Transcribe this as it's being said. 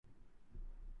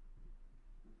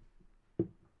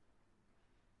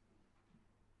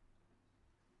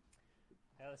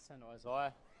Let's turn to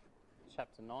Isaiah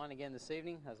chapter 9 again this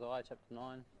evening. Isaiah chapter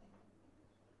 9.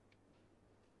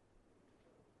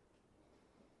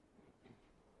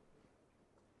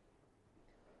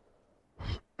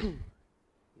 Excuse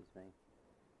me.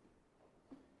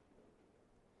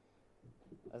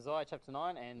 Isaiah chapter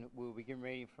 9, and we'll begin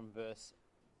reading from verse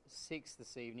 6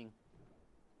 this evening.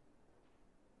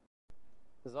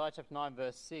 Isaiah chapter 9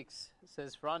 verse 6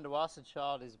 says, "For unto us a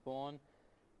child is born,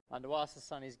 unto us a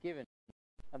son is given,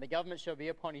 and the government shall be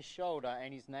upon his shoulder,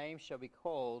 and his name shall be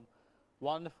called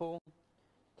Wonderful,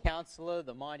 Counselor,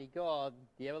 the Mighty God,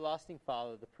 the Everlasting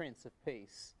Father, the Prince of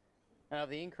Peace. And of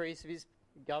the increase of his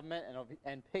government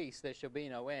and peace there shall be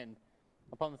no end,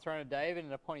 upon the throne of David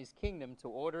and upon his kingdom, to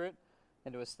order it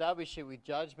and to establish it with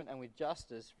judgment and with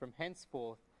justice from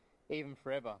henceforth even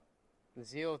forever. The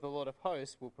zeal of the Lord of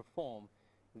hosts will perform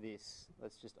this."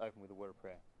 Let's just open with a word of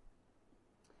prayer.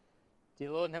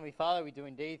 Dear Lord and Heavenly Father, we do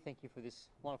indeed thank you for this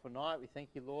wonderful night. We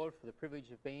thank you, Lord, for the privilege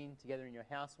of being together in your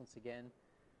house once again.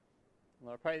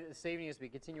 Lord, I pray that this evening as we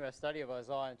continue our study of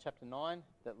Isaiah chapter 9,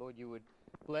 that, Lord, you would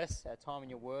bless our time in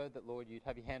your word, that, Lord, you'd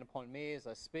have your hand upon me as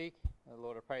I speak.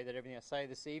 Lord, I pray that everything I say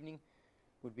this evening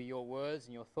would be your words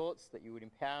and your thoughts, that you would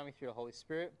empower me through the Holy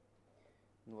Spirit.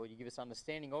 And, Lord, you give us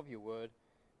understanding of your word.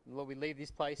 And, Lord, we leave this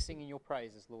place singing your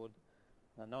praises, Lord,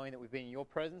 knowing that we've been in your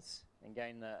presence and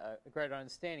gained a greater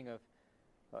understanding of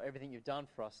everything you've done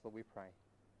for us, Lord, we pray.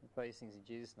 We pray these things in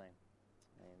Jesus' name.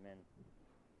 Amen.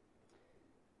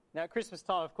 Now, at Christmas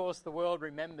time, of course, the world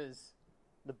remembers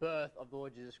the birth of the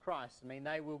Lord Jesus Christ. I mean,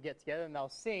 they will get together and they'll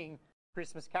sing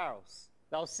Christmas carols.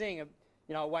 They'll sing,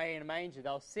 Away in a Manger.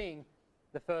 They'll sing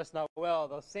the first Noel.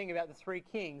 They'll sing about the three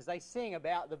kings. They sing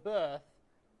about the birth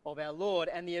of our Lord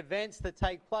and the events that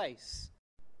take place.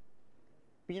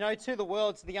 But to the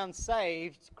world, to the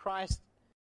unsaved, Christ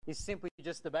is simply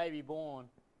just a baby born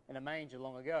in a manger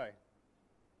long ago.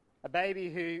 A baby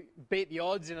who beat the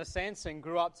odds in a sense and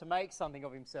grew up to make something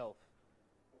of himself.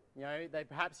 They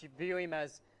perhaps view him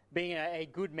as being a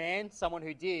good man, someone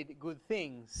who did good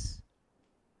things.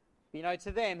 But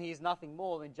to them, he is nothing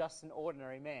more than just an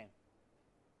ordinary man.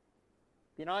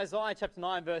 Isaiah chapter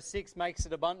 9 verse 6 makes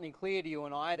it abundantly clear to you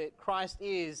and I that Christ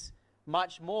is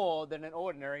much more than an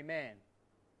ordinary man.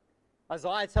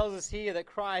 Isaiah tells us here that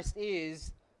Christ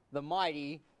is the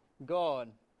mighty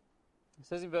God. It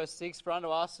says in verse 6, "For unto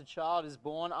us a child is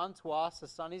born, unto us a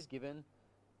son is given,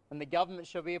 and the government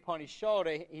shall be upon his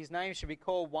shoulder. His name shall be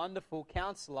called Wonderful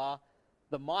Counselor,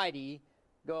 the Mighty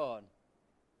God."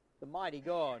 The Mighty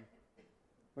God.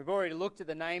 We've already looked at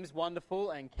the names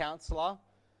Wonderful and Counselor.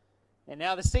 And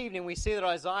now this evening we see that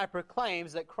Isaiah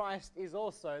proclaims that Christ is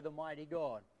also the Mighty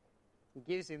God. He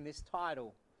gives him this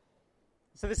title.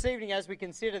 So this evening, as we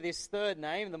consider this third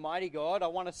name, the Mighty God, I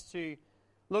want us to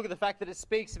look at the fact that it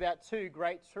speaks about two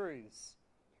great truths.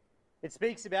 It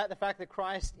speaks about the fact that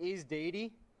Christ is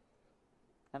deity,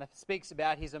 and it speaks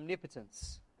about his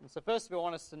omnipotence. And so first of all, I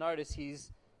want us to notice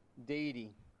his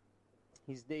deity.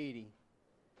 His deity.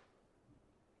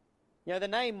 The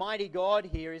name Mighty God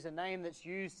here is a name that's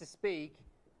used to speak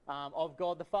of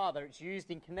God the Father. It's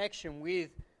used in connection with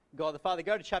God the Father.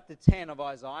 Go to chapter 10 of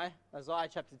Isaiah. Isaiah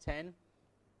chapter 10.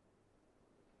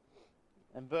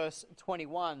 And verse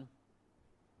 21.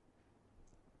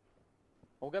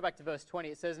 We'll go back to verse 20.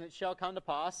 It says, "And it shall come to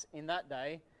pass in that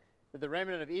day that the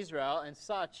remnant of Israel and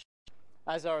such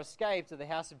as are escaped of the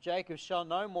house of Jacob shall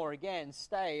no more again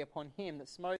stay upon him that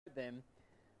smote them,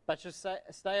 but shall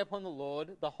stay upon the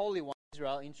Lord, the Holy One of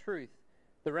Israel, in truth.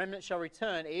 The remnant shall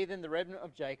return, even the remnant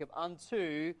of Jacob,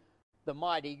 unto the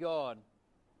mighty God."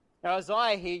 Now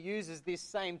Isaiah here uses this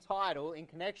same title in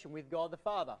connection with God the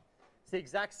Father. It's the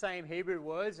exact same Hebrew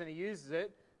words, and he uses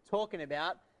it talking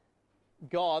about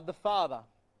God the Father.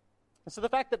 And so the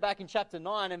fact that back in chapter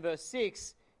 9 and verse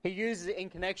 6, he uses it in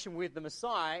connection with the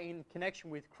Messiah, in connection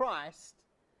with Christ,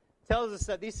 tells us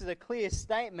that this is a clear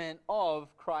statement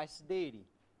of Christ's deity.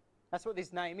 That's what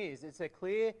this name is. It's a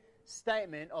clear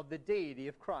statement of the deity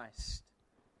of Christ.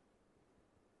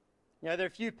 There are a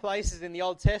few places in the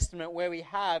Old Testament where we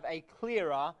have a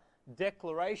clearer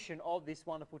declaration of this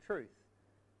wonderful truth.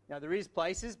 There is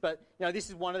places, but this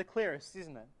is one of the clearest,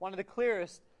 isn't it? One of the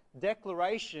clearest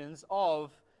declarations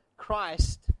of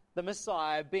Christ, the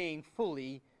Messiah, being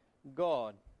fully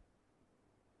God.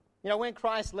 When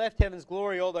Christ left heaven's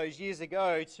glory all those years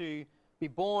ago to be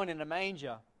born in a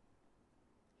manger,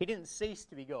 he didn't cease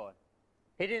to be God.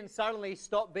 He didn't suddenly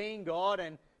stop being God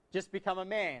and just become a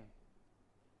man.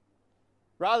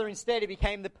 Rather, instead, he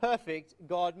became the perfect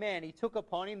God-man. He took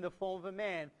upon him the form of a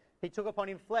man. He took upon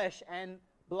him flesh and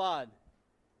blood.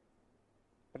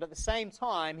 But at the same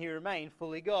time, he remained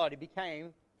fully God. He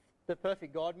became the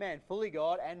perfect God-man, fully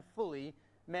God and fully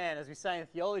man, as we say in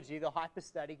theology, the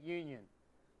hypostatic union.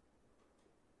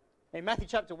 In Matthew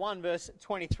chapter 1, verse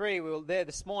 23, we were there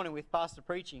this morning with Pastor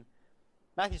preaching.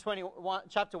 Matthew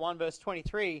chapter 1, verse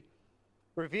 23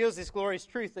 reveals this glorious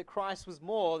truth that Christ was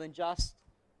more than just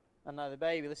another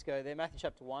baby. Let's go there. Matthew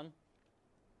chapter 1.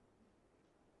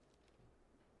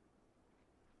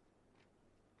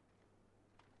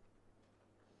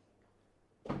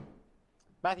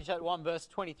 Matthew chapter 1, verse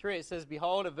 23, it says,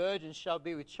 Behold, a virgin shall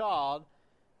be with child,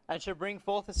 and shall bring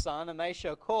forth a son, and they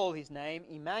shall call his name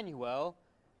Emmanuel,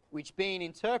 which being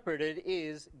interpreted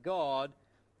is God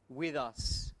with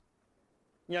us.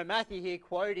 You know, Matthew here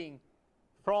quoting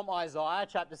from Isaiah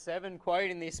chapter 7,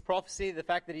 quoting this prophecy, the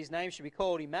fact that his name should be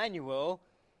called Emmanuel,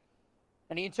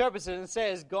 and he interprets it and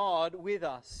says, God with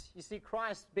us. You see,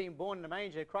 Christ being born in a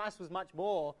manger, Christ was much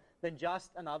more than just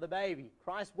another baby.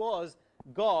 Christ was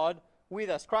God with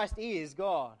us. Christ is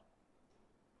God.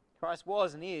 Christ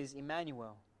was and is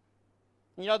Emmanuel.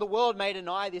 You know, the world may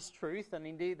deny this truth, and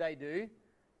indeed they do.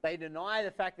 They deny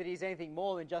the fact that he's anything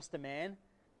more than just a man.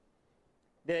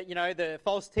 The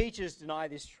false teachers deny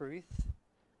this truth.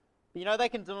 But, they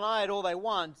can deny it all they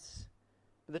want.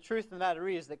 But the truth of the matter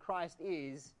is that Christ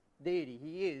is deity.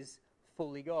 He is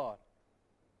fully God.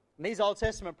 And these Old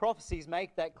Testament prophecies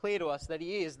make that clear to us, that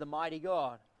he is the mighty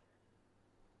God.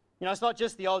 It's not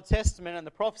just the Old Testament and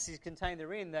the prophecies contained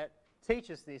therein that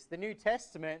teach us this. The New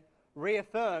Testament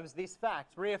reaffirms this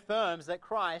fact, reaffirms that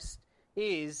Christ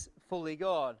is fully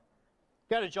God.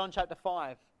 Go to John chapter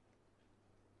 5.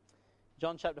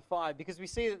 John chapter 5, because we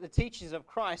see that the teachings of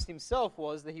Christ himself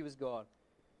was that he was God.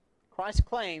 Christ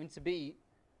claimed to be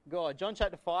God. John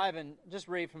chapter 5, and just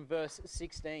read from verse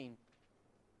 16.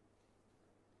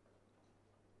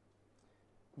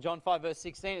 John 5 verse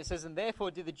 16, it says, And therefore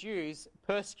did the Jews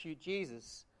persecute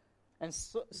Jesus, and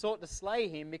sought to slay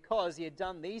him, because he had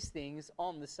done these things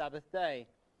on the Sabbath day.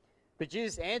 But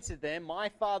Jesus answered them, My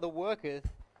Father worketh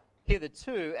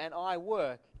hitherto, and I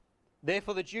work.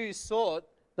 Therefore the Jews sought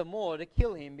the more to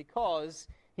kill him, because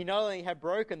he not only had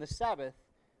broken the Sabbath,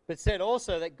 but said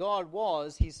also that God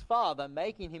was his Father,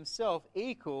 making himself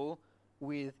equal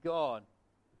with God.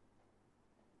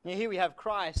 Now here we have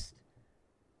Christ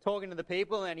talking to the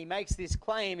people, and he makes this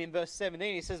claim in verse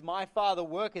 17. He says, My Father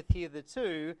worketh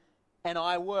hitherto, and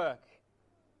I work.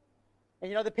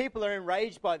 And the people are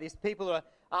enraged by this. People are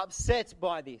upset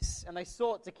by this, and they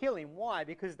sought to kill him. Why?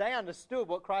 Because they understood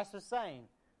what Christ was saying.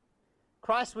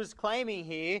 Christ was claiming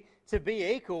here to be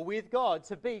equal with God,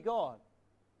 to be God.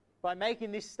 By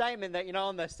making this statement that,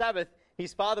 on the Sabbath,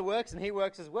 his Father works and he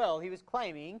works as well, he was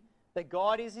claiming that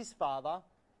God is his Father,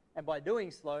 and by doing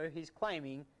so, he's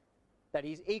claiming that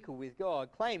he's equal with God,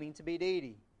 claiming to be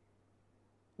deity.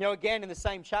 Again in the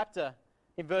same chapter,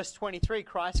 in verse 23,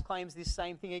 Christ claims this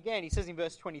same thing again. He says in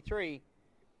verse 23,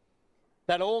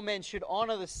 that all men should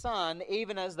honour the Son,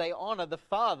 even as they honour the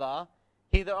Father.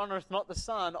 He that honoureth not the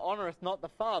Son honoureth not the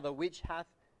Father, which hath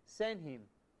sent him.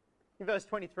 In verse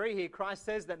 23 here, Christ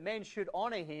says that men should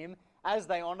honour him as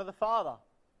they honour the Father.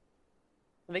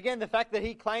 And again, the fact that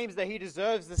he claims that he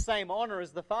deserves the same honour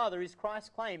as the Father is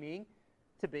Christ claiming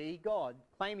to be God,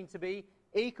 claiming to be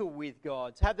equal with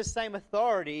God, to have the same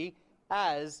authority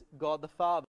as God the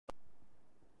Father.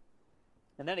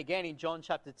 And then again in John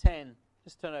chapter 10,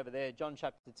 just turn over there, John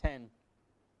chapter 10.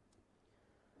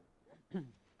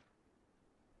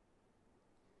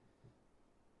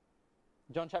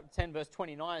 John chapter 10 verse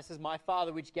 29, it says, My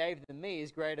Father which gave them me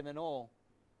is greater than all,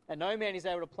 and no man is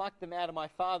able to pluck them out of my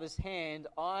Father's hand.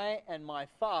 I and my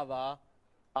Father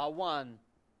are one.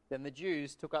 Then the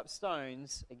Jews took up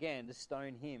stones again to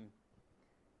stone him.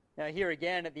 Now here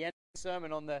again at the end of the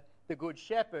sermon on the Good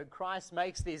Shepherd, Christ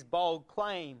makes this bold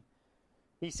claim.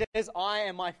 He says, I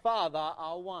and my Father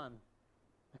are one.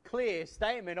 A clear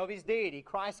statement of his deity,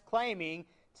 Christ claiming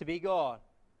to be God.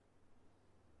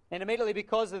 And immediately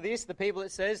because of this, the people,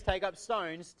 it says, take up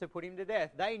stones to put him to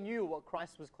death. They knew what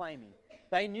Christ was claiming.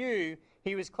 They knew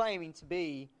he was claiming to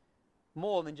be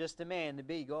more than just a man, to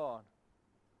be God.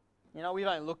 We've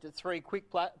only looked at 3 quick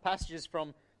passages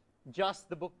from just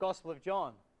the book Gospel of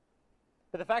John.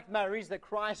 But the fact of the matter is that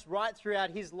Christ, right throughout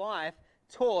his life,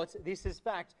 taught this as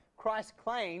fact. Christ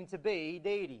claimed to be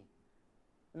deity.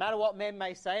 No matter what men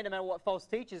may say, no matter what false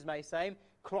teachers may say,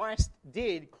 Christ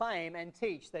did claim and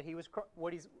teach that he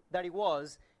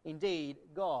was indeed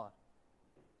God,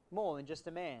 more than just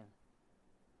a man.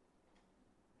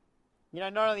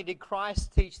 Not only did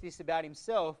Christ teach this about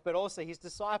himself, but also his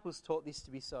disciples taught this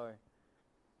to be so.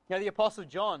 The Apostle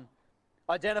John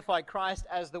identified Christ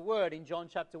as the Word in John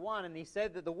chapter 1, and he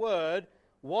said that the Word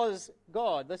was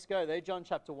God. Let's go there, John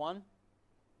chapter 1.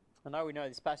 I know we know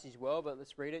this passage well, but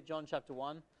let's read it. John chapter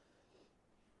 1.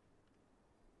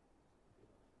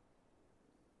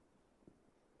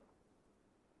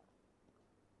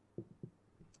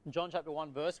 In John chapter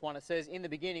 1, verse 1, it says, "In the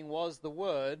beginning was the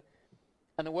Word,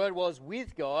 and the Word was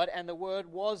with God, and the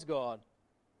Word was God.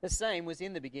 The same was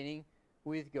in the beginning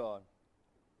with God."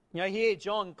 You know, here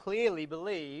John clearly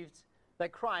believed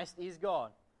that Christ is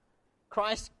God.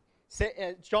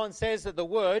 John says that the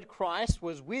Word, Christ,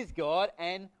 was with God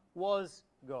and was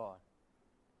God.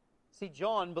 See,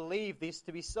 John believed this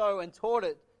to be so and taught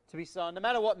it to be so. And no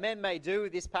matter what men may do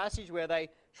with this passage, where they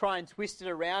try and twist it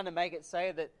around and make it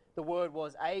say that the Word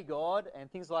was a God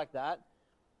and things like that,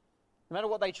 no matter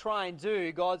what they try and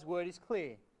do, God's Word is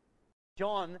clear.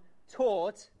 John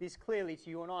taught this clearly to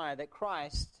you and I, that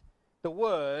Christ, the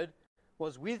Word,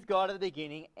 was with God at the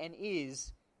beginning and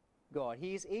is God.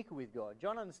 He is equal with God.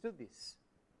 John understood this.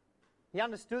 He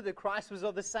understood that Christ was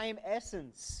of the same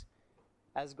essence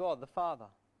as God, the Father.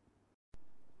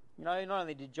 You know, not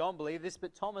only did John believe this,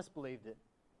 but Thomas believed it.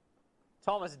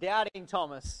 Thomas, doubting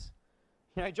Thomas.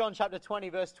 You know, John chapter 20,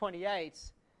 verse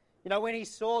 28, you know, when he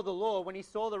saw the Lord, when he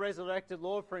saw the resurrected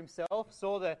Lord for himself,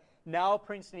 saw the nail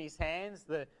prints in his hands,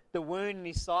 the wound in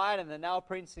his side, and the nail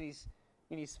prints in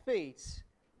his feet,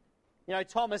 you know,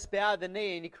 Thomas bowed the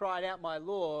knee and he cried out, "My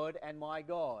Lord and my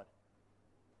God."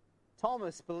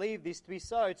 Thomas believed this to be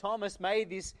so. Thomas made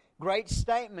this great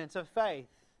statement of faith.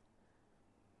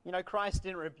 You know, Christ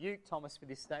didn't rebuke Thomas for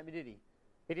this statement, did he?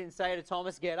 He didn't say to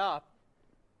Thomas, "Get up."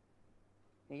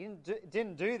 He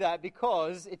didn't do that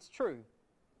because it's true.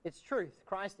 It's truth.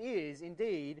 Christ is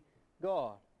indeed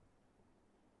God.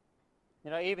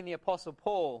 You know, even the Apostle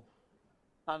Paul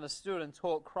understood and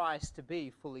taught Christ to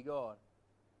be fully God.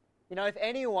 You know, if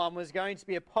anyone was going to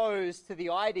be opposed to the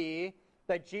idea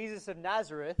that Jesus of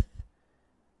Nazareth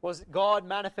was God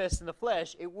manifest in the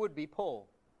flesh, it would be Paul.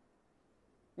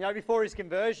 You know, before his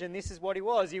conversion, this is what he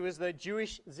was. He was the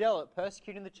Jewish zealot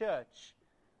persecuting the church,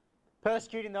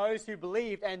 persecuting those who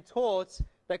believed and taught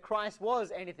that Christ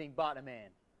was anything but a man.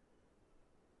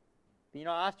 But, you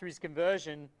know, after his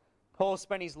conversion, Paul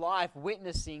spent his life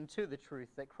witnessing to the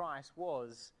truth that Christ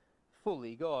was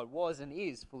fully God, was and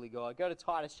is fully God. Go to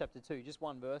Titus chapter 2, just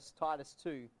one verse, Titus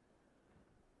 2.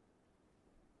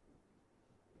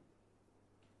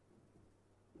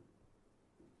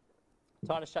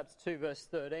 Titus chapter 2, verse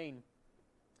 13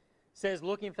 says,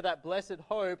 "Looking for that blessed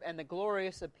hope and the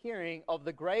glorious appearing of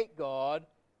the great God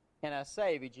and our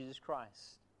Savior, Jesus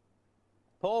Christ."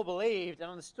 Paul believed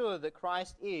and understood that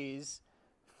Christ is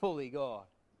fully God.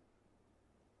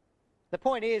 The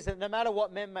point is that no matter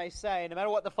what men may say, no matter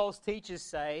what the false teachers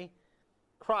say,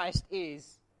 Christ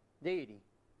is deity.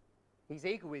 He's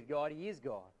equal with God. He is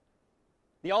God.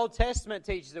 The Old Testament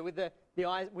teaches it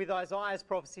with Isaiah's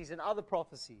prophecies and other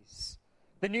prophecies.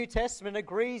 The New Testament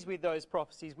agrees with those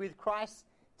prophecies, with Christ's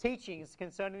teachings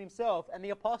concerning himself and the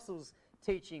apostles'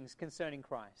 teachings concerning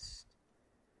Christ.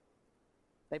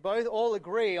 They both all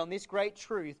agree on this great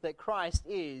truth that Christ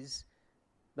is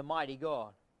the mighty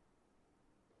God.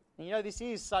 And you know, this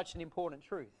is such an important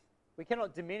truth. We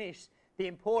cannot diminish the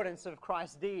importance of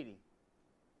Christ's deity.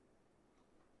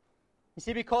 You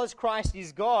see, because Christ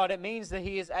is God, it means that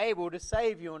he is able to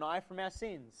save you and I from our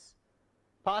sins.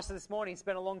 Pastor this morning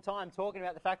spent a long time talking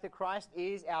about the fact that Christ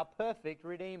is our perfect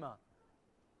Redeemer.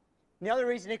 And the other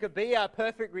reason he could be our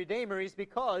perfect Redeemer is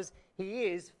because he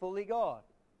is fully God.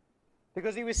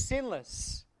 Because he was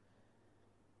sinless.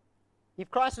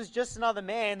 If Christ was just another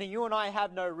man, then you and I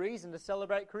have no reason to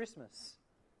celebrate Christmas.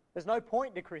 There's no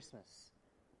point to Christmas.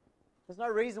 There's no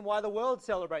reason why the world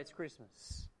celebrates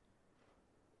Christmas.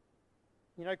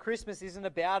 You know, Christmas isn't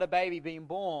about a baby being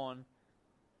born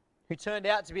who turned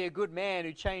out to be a good man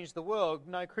who changed the world.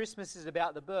 No, Christmas is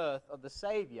about the birth of the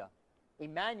Savior,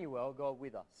 Emmanuel, God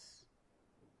with us.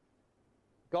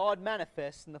 God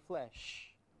manifests in the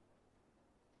flesh.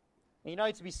 And you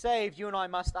know, to be saved, you and I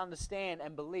must understand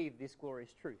and believe this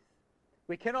glorious truth.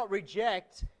 We cannot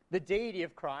reject the deity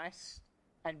of Christ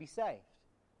and be saved.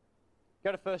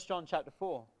 Go to 1 John chapter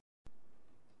 4.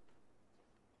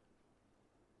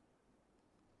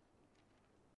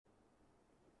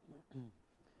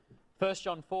 1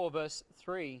 John 4, verse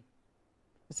 3.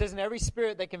 It says, "And every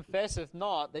spirit that confesseth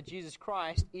not that Jesus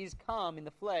Christ is come in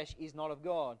the flesh is not of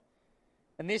God.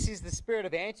 And this is the spirit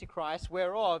of Antichrist,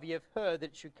 whereof ye have heard that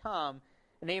it should come,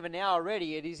 and even now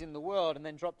already it is in the world." And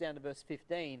then drop down to verse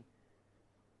 15.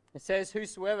 It says,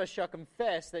 "Whosoever shall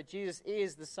confess that Jesus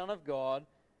is the Son of God,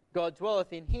 God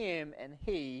dwelleth in him, and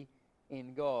he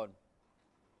in God."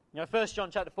 You know, 1 John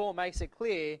chapter 4 makes it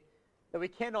clear that we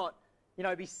cannot,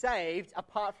 be saved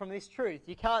apart from this truth.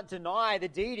 You can't deny the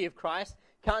deity of Christ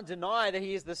can't deny that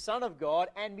he is the Son of God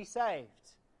and be saved.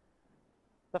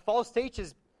 The false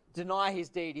teachers deny his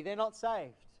deity, they're not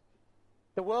saved.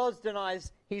 The world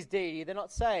denies his deity, they're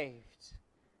not saved.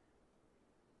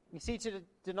 You see, to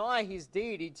deny his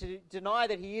deity, to deny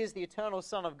that he is the eternal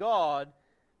Son of God,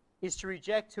 is to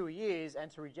reject who he is and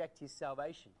to reject his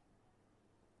salvation.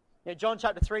 Now, John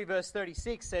chapter 3 verse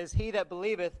 36 says, "He that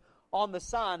believeth on the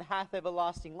Son hath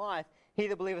everlasting life. He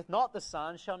that believeth not the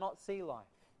Son shall not see life."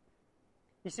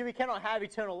 You see, we cannot have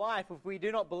eternal life if we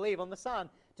do not believe on the Son.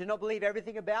 Do not believe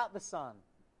everything about the Son.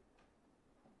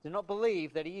 Do not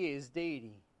believe that he is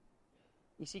deity.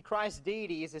 You see, Christ's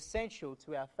deity is essential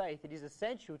to our faith. It is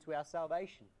essential to our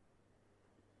salvation.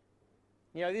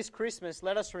 You know, this Christmas,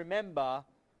 let us remember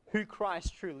who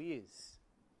Christ truly is.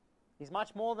 He's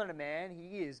much more than a man.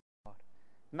 He is God,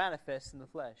 manifest in the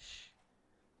flesh.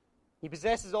 He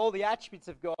possesses all the attributes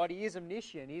of God. He is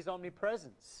omniscient. He is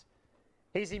omnipresent.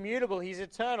 He's immutable. He's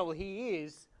eternal. He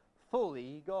is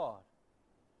fully God.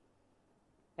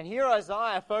 And here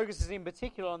Isaiah focuses in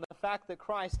particular on the fact that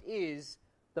Christ is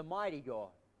the mighty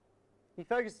God. He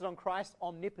focuses on Christ's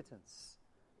omnipotence.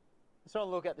 Let's try to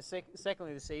look at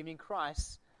secondly this evening,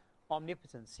 Christ's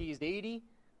omnipotence. He is deity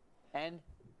and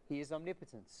he is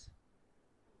omnipotence.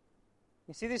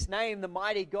 You see, this name, the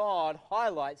mighty God,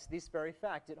 highlights this very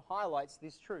fact. It highlights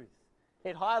this truth.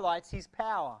 It highlights his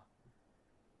power.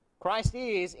 Christ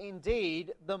is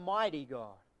indeed the mighty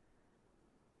God.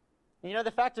 And you know,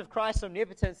 the fact of Christ's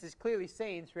omnipotence is clearly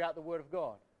seen throughout the Word of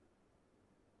God.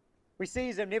 We see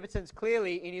his omnipotence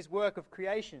clearly in his work of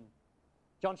creation.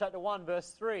 John chapter 1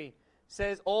 verse 3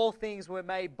 says, "All things were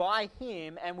made by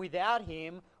him, and without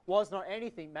him was not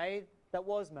anything made that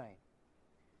was made."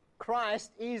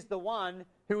 Christ is the one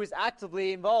who is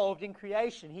actively involved in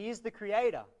creation. He is the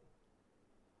creator.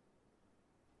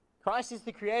 Christ is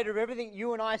the creator of everything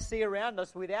you and I see around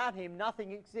us. Without him,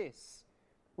 nothing exists.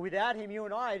 Without him, you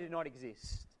and I do not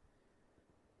exist.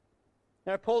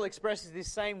 Now, Paul expresses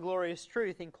this same glorious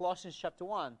truth in Colossians chapter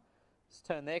 1. Let's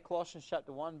turn there, Colossians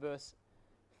chapter 1, verse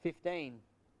 15.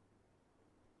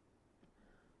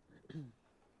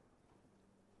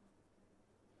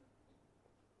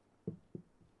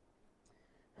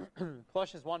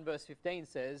 Colossians 1 verse 15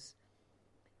 says,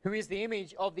 "Who is the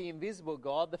image of the invisible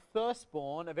God, the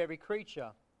firstborn of every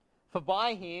creature. For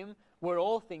by him were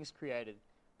all things created,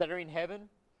 that are in heaven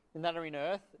and that are in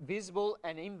earth, visible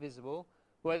and invisible,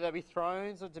 whether they be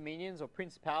thrones or dominions or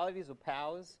principalities or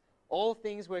powers. All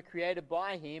things were created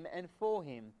by him and for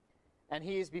him. And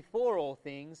he is before all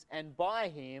things, and by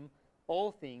him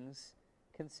all things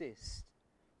consist."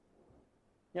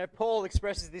 You know, Paul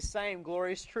expresses this same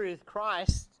glorious truth.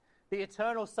 Christ, the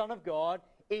eternal Son of God,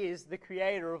 is the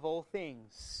creator of all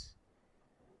things.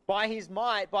 By his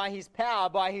might, by his power,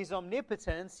 by his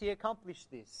omnipotence, he accomplished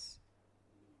this.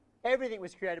 Everything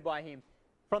was created by him,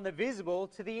 from the visible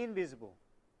to the invisible.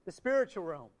 The spiritual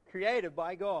realm, created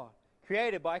by God,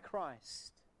 created by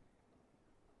Christ.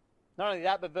 Not only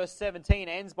that, but verse 17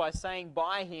 ends by saying,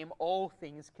 "By him all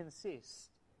things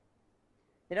consist."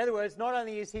 In other words, not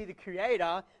only is he the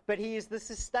creator, but he is the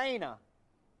sustainer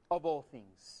of all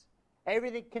things.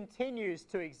 Everything continues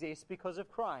to exist because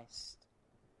of Christ.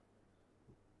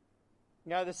 You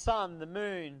know, the sun, the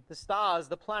moon, the stars,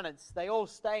 the planets, they all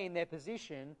stay in their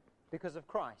position because of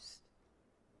Christ.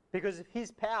 Because of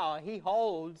his power, he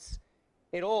holds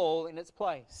it all in its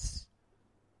place.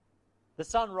 The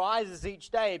sun rises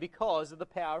each day because of the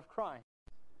power of Christ.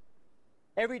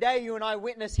 Every day you and I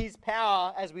witness his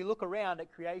power as we look around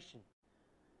at creation.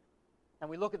 And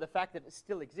we look at the fact that it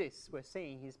still exists. We're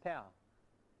seeing his power.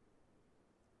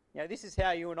 You know, this is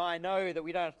how you and I know that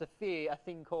we don't have to fear a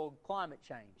thing called climate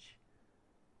change.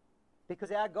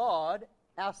 Because our God,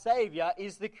 our Saviour,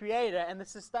 is the creator and the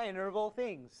sustainer of all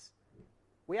things.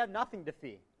 We have nothing to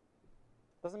fear.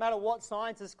 Doesn't matter what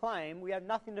scientists claim, we have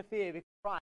nothing to fear because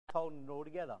Christ is holding it all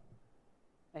together.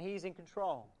 And he is in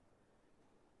control.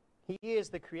 He is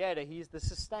the creator. He is the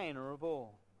sustainer of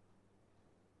all.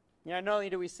 You know, not only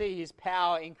do we see his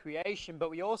power in creation, but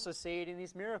we also see it in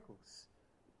his miracles.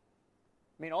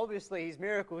 I mean, obviously his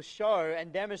miracles show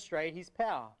and demonstrate his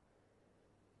power.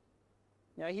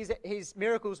 You know, his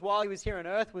miracles while he was here on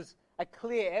earth was a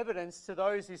clear evidence to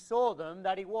those who saw them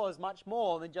that he was much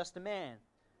more than just a man.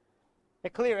 A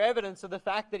clear evidence of the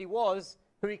fact that he was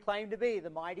who he claimed to be,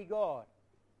 the mighty God,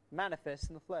 manifest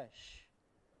in the flesh.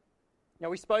 Now,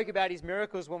 we spoke about his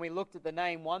miracles when we looked at the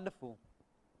name Wonderful.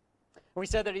 And we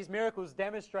said that his miracles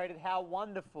demonstrated how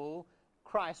wonderful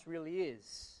Christ really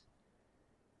is.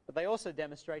 But they also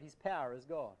demonstrate his power as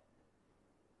God.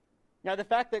 Now, the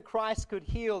fact that Christ could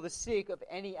heal the sick of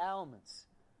any ailments.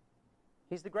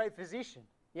 He's the great physician.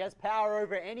 He has power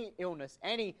over any illness,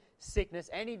 any sickness,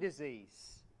 any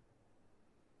disease.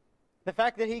 The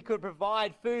fact that he could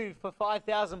provide food for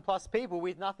 5,000 plus people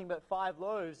with nothing but 5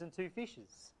 loaves and 2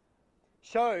 fishes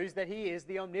shows that he is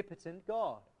the omnipotent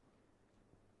God.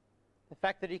 The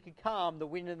fact that he could calm the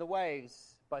wind and the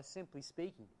waves by simply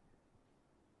speaking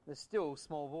the still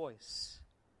small voice.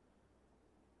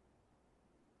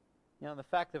 The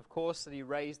fact, of course, that he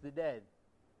raised the dead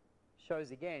shows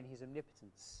again his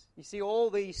omnipotence. You see, all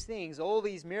these things, all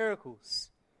these miracles,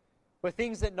 were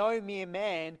things that no mere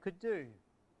man could do.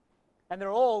 And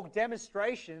they're all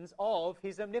demonstrations of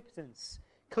his omnipotence.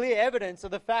 Clear evidence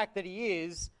of the fact that he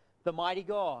is the mighty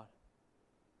God.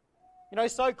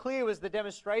 So clear was the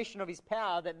demonstration of his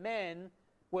power that men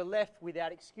were left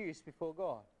without excuse before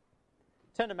God.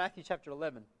 Turn to Matthew chapter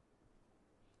 11.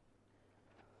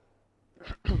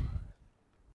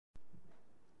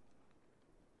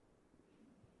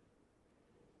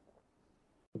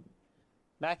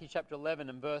 Matthew chapter 11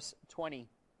 and verse 20.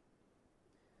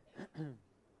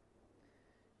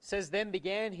 Says, Then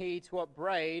began he to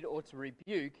upbraid or to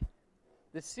rebuke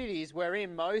the cities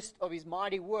wherein most of his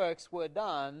mighty works were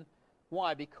done.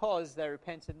 Why? Because they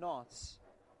repented not.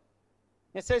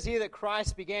 It says here that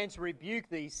Christ began to rebuke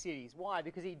these cities. Why?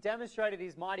 Because he demonstrated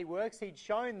his mighty works, he'd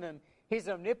shown them his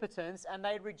omnipotence, and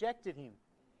they'd rejected him.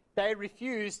 They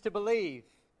refused to believe.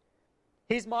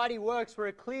 His mighty works were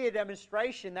a clear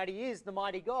demonstration that he is the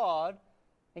mighty God,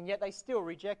 and yet they still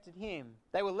rejected him.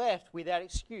 They were left without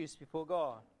excuse before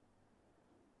God.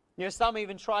 Some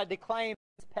even tried to claim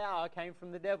his power came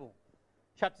from the devil.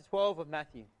 Chapter 12 of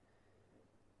Matthew.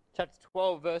 Chapter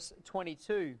 12, verse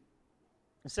 22.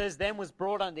 It says, Then was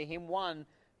brought unto him one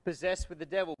possessed with the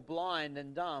devil, blind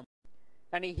and dumb.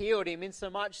 And he healed him,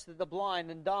 insomuch that the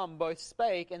blind and dumb both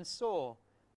spake and saw.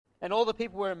 And all the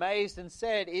people were amazed and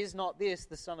said, Is not this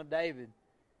the Son of David?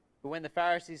 But when the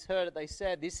Pharisees heard it, they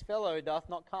said, This fellow doth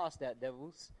not cast out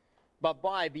devils, but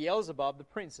by Beelzebub, the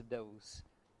prince of devils.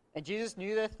 And Jesus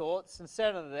knew their thoughts, and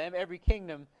said unto them, Every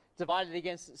kingdom divided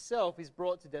against itself is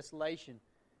brought to desolation.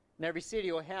 And every city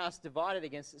or house divided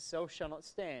against itself shall not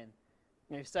stand.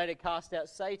 And if Satan cast out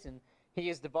Satan, he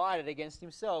is divided against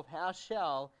himself. How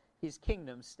shall his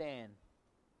kingdom stand?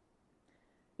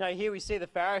 Now here we see the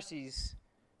Pharisees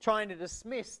trying to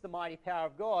dismiss the mighty power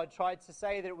of God, tried to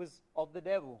say that it was of the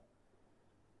devil.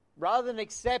 Rather than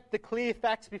accept the clear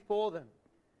facts before them,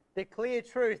 the clear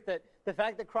truth that the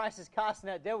fact that Christ is casting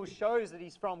out devils shows that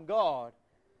he's from God,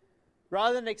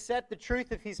 rather than accept the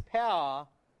truth of his power,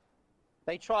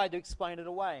 they tried to explain it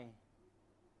away.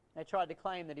 They tried to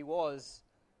claim that he was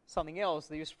something else,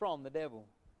 that he was from the devil.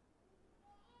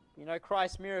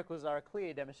 Christ's miracles are a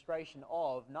clear demonstration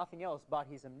of nothing else but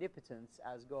his omnipotence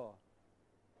as God.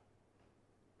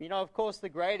 Of course, the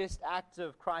greatest act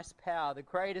of Christ's power, the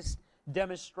greatest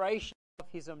demonstration of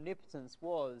his omnipotence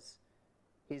was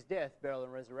his death, burial,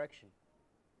 and resurrection.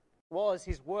 Was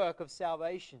his work of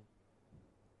salvation.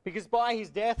 Because by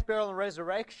his death, burial, and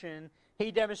resurrection,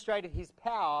 he demonstrated his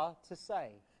power to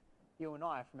save you and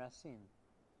I from our sin.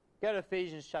 Go to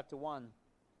Ephesians chapter 1.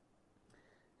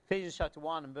 Ephesians chapter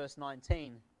 1 and verse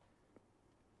 19.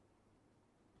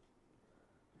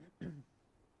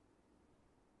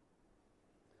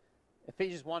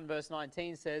 Ephesians 1 verse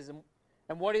 19 says,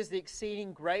 And what is the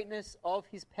exceeding greatness of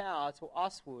his power to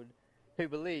usward who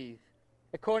believe,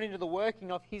 according to the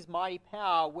working of his mighty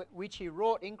power, which he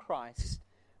wrought in Christ,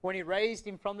 when he raised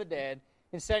him from the dead,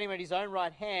 and set him at his own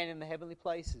right hand in the heavenly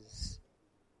places.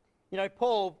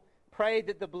 Paul prayed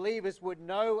that the believers would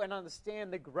know and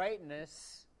understand the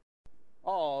greatness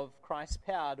of Christ's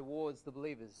power towards the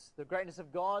believers, the greatness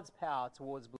of God's power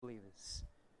towards believers.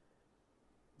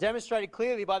 Demonstrated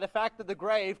clearly by the fact that the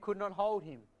grave could not hold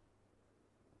him.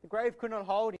 The grave could not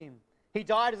hold him. He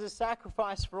died as a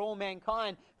sacrifice for all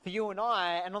mankind, for you and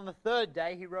I, and on the third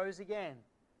day he rose again,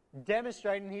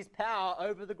 demonstrating his power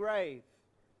over the grave.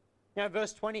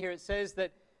 Verse 20 here, it says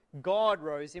that God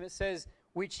rose him. It says,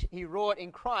 which he wrought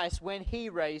in Christ when he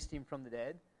raised him from the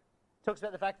dead. It talks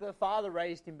about the fact that the Father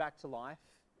raised him back to life.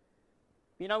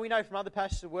 We know from other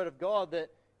passages of the Word of God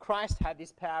that Christ had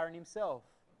this power in himself.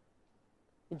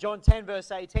 In John 10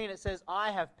 verse 18 it says,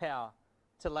 I have power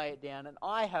to lay it down and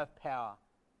I have power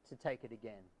to take it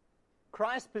again.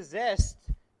 Christ possessed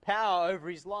power over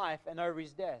his life and over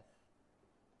his death.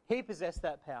 He possessed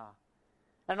that power.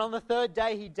 And on the third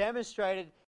day he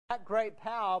demonstrated that great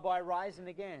power by rising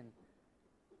again.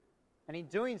 And in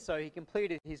doing so he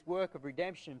completed his work of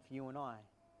redemption for you and I.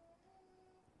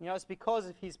 It's because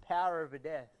of his power over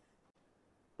death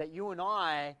that you and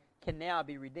I can now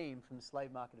be redeemed from the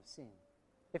slave market of sin.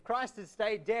 If Christ had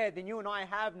stayed dead, then you and I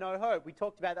have no hope. We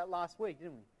talked about that last week,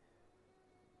 didn't we?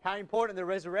 how important the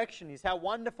resurrection is, how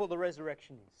wonderful the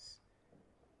resurrection is.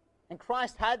 And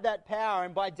Christ had that power,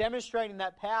 and by demonstrating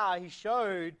that power, he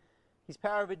showed his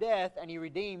power over death, and he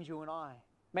redeemed you and I.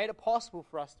 Made it possible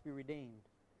for us to be redeemed.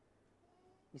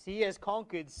 You see, he has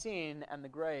conquered sin and the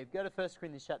grave. Go to 1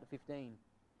 Corinthians chapter 15.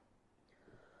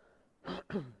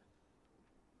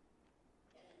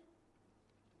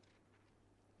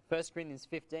 1 Corinthians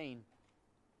 15.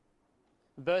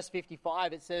 Verse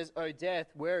 55, it says, O death,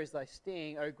 where is thy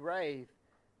sting? O grave,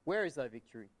 where is thy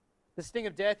victory? The sting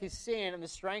of death is sin, and the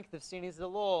strength of sin is the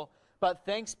law. But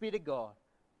thanks be to God,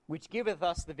 which giveth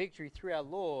us the victory through our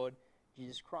Lord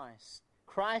Jesus Christ.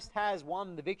 Christ has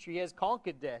won the victory. He has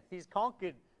conquered death. He's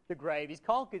conquered the grave. He's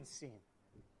conquered sin.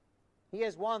 He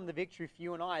has won the victory for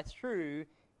you and I through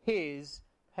his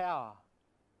power.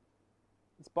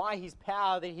 It's by his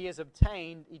power that he has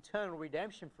obtained eternal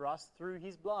redemption for us through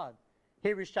his blood.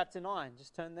 Hebrews chapter 9.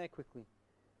 Just turn there quickly.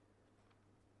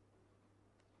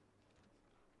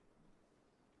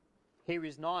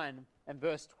 Hebrews 9 and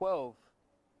verse 12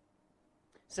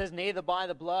 says, Neither by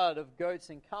the blood of goats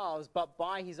and calves, but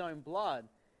by his own blood,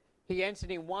 he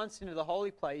entered in once into the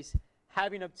holy place,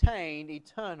 having obtained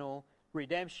eternal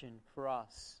redemption for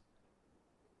us.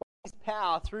 By his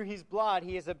power, through his blood,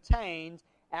 he has obtained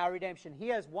our redemption. He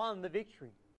has won the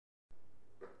victory.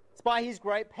 It's by his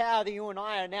great power that you and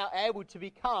I are now able to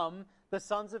become the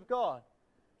sons of God.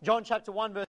 John chapter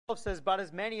 1 verse 12 says, But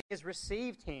as many as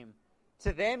received him,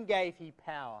 to them gave he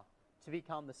power to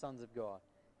become the sons of God,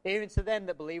 even to them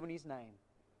that believe in his name.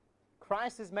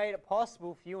 Christ has made it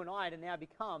possible for you and I to now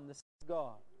become the sons of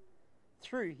God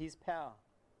through his power.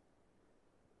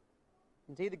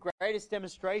 Indeed, the greatest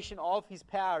demonstration of his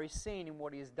power is seen in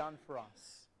what he has done for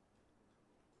us.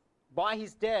 By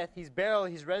his death, his burial,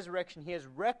 his resurrection, he has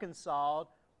reconciled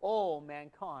all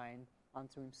mankind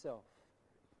unto himself.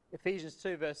 Ephesians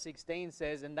 2 verse 16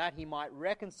 says, And that he might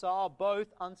reconcile both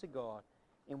unto God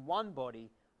in one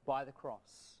body by the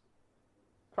cross.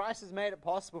 Christ has made it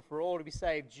possible for all to be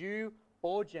saved, Jew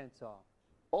or Gentile.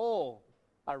 All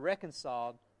are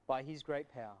reconciled by his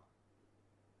great power.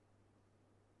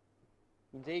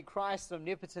 Indeed, Christ's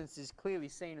omnipotence is clearly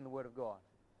seen in the Word of God.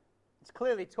 It's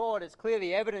clearly taught, it's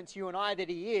clearly evident to you and I that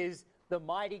he is the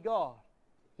mighty God.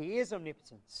 He is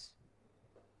omnipotence.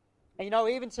 And you know,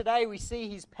 even today we see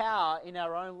his power in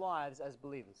our own lives as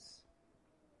believers.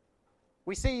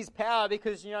 We see his power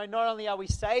because, you know, not only are we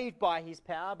saved by his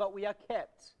power, but we are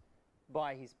kept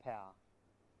by his power.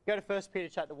 Go to 1 Peter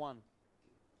chapter 1.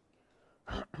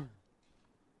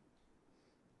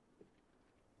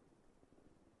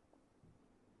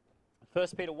 1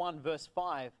 Peter 1 verse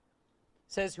 5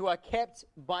 says, Who are kept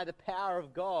by the power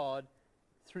of God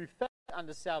through faith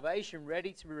unto salvation,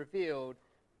 ready to be revealed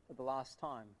at the last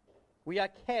time. We are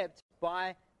kept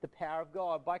by the power of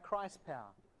God, by Christ's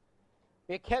power.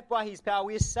 We are kept by his power.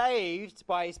 We are saved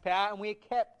by his power, and we are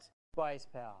kept by his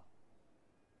power.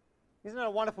 Isn't it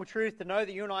a wonderful truth to know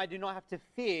that you and I do not have to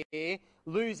fear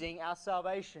losing our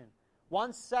salvation?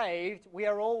 Once saved, we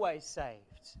are always saved.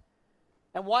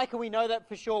 And why can we know that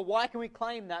for sure? Why can we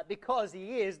claim that? Because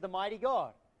he is the mighty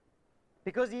God.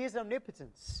 Because he is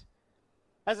omnipotence.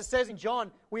 As it says in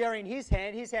John, we are in his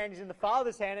hand is in the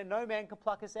Father's hand, and no man can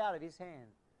pluck us out of his hand.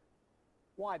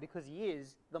 Why? Because he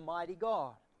is the mighty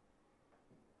God.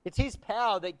 It's his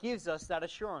power that gives us that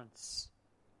assurance.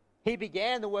 He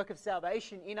began the work of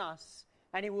salvation in us,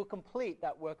 and he will complete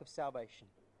that work of salvation.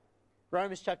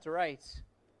 Romans chapter 8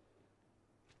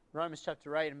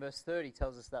 and verse 30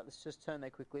 tells us that. Let's just turn there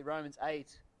quickly. Romans 8,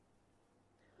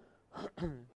 verse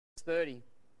 30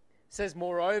 says,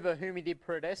 Moreover, whom he did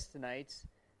predestinate,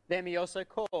 them he also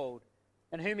called.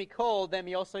 And whom he called, them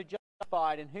he also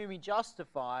justified. And whom he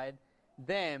justified,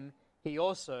 them he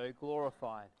also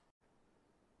glorified.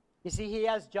 You see, he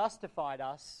has justified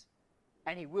us,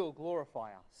 and he will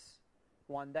glorify us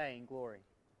one day in glory.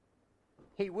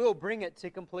 He will bring it to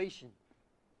completion.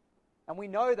 And we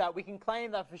know that, we can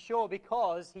claim that for sure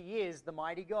because he is the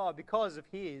mighty God, because of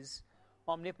his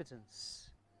omnipotence.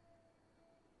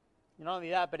 And not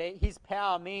only that, but his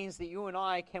power means that you and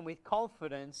I can with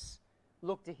confidence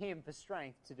look to him for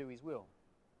strength to do his will.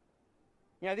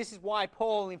 You know, this is why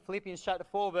Paul in Philippians chapter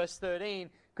 4 verse 13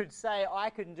 could say, I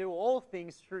can do all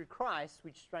things through Christ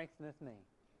which strengtheneth me.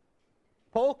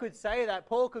 Paul could say that.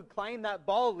 Paul could claim that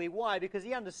boldly. Why? Because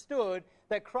he understood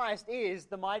that Christ is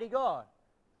the mighty God.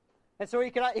 And so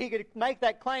he could make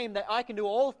that claim that I can do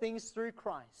all things through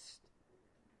Christ,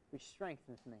 which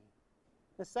strengtheneth me.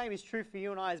 The same is true for you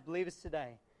and I as believers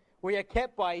today. We are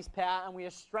kept by his power, and we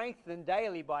are strengthened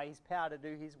daily by his power to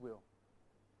do his will.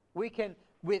 We can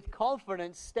with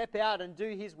confidence step out and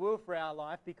do His will for our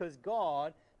life because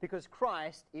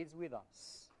Christ is with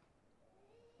us.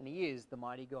 And He is the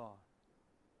mighty God.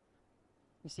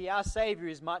 You see, our Saviour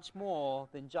is much more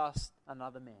than just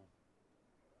another man.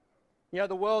 You know,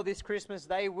 the world this Christmas,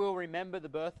 they will remember the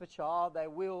birth of a child. They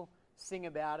will sing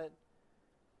about it.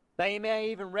 They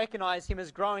may even recognize Him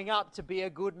as growing up to be a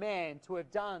good man, to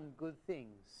have done good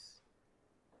things.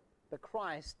 But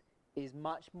Christ is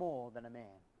much more than a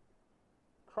man.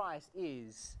 Christ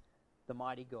is the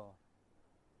mighty God.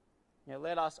 You know,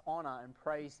 let us honour and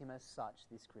praise Him as such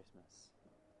this Christmas.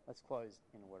 Let's close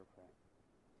in a word of prayer.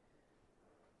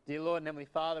 Dear Lord and Heavenly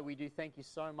Father, we do thank You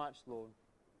so much, Lord,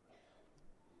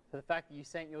 for the fact that You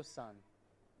sent Your Son.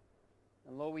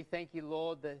 And Lord, we thank You,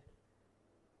 Lord, that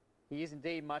He is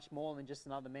indeed much more than just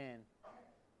another man.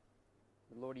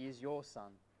 But Lord, He is Your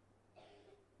Son,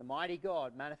 the mighty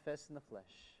God manifest in the flesh.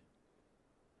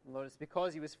 And Lord, it's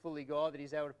because He was fully God that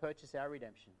He's able to purchase our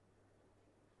redemption.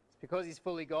 It's because He's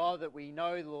fully God that we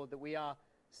know, Lord, that we are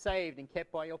saved and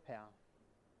kept by Your power.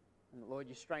 And Lord,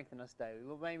 You strengthen us daily.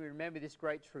 Lord, may we remember this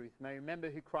great truth. May we remember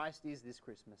who Christ is this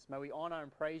Christmas. May we honour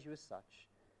and praise You as such.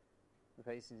 We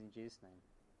pray this in Jesus' name.